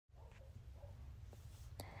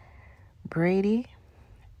Brady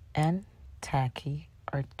and Tachy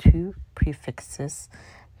are two prefixes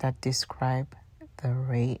that describe the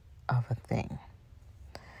rate of a thing.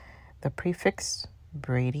 The prefix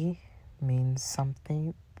Brady means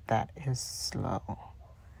something that is slow,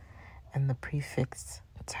 and the prefix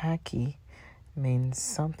Tachy means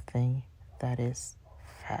something that is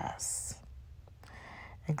fast.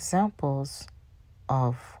 Examples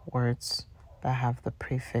of words that have the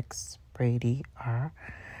prefix Brady are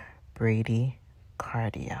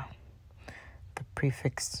bradycardia. The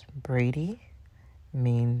prefix Brady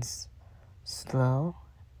means slow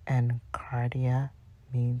and cardia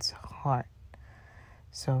means heart.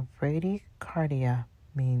 So bradycardia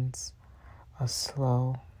means a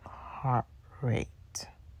slow heart rate.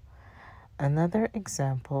 Another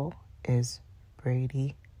example is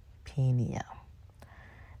bradypnea.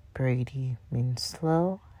 Brady means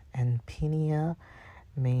slow and pnea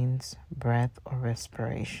means breath or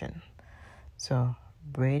respiration. So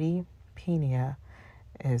bradypnea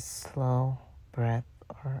is slow breath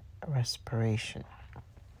or respiration.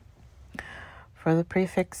 For the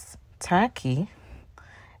prefix tachy,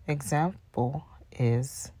 example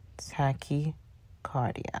is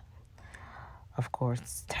tachycardia. Of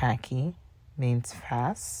course, tachy means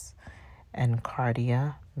fast and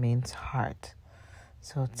cardia means heart.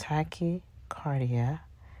 So tachycardia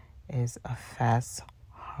is a fast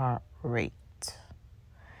heart rate.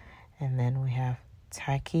 And then we have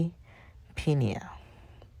tachypnea.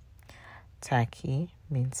 Tachy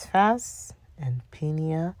means fast, and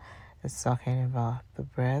pnea is talking about the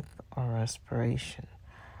breath or respiration.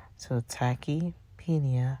 So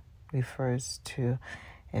tachypnea refers to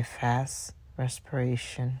a fast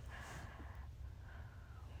respiration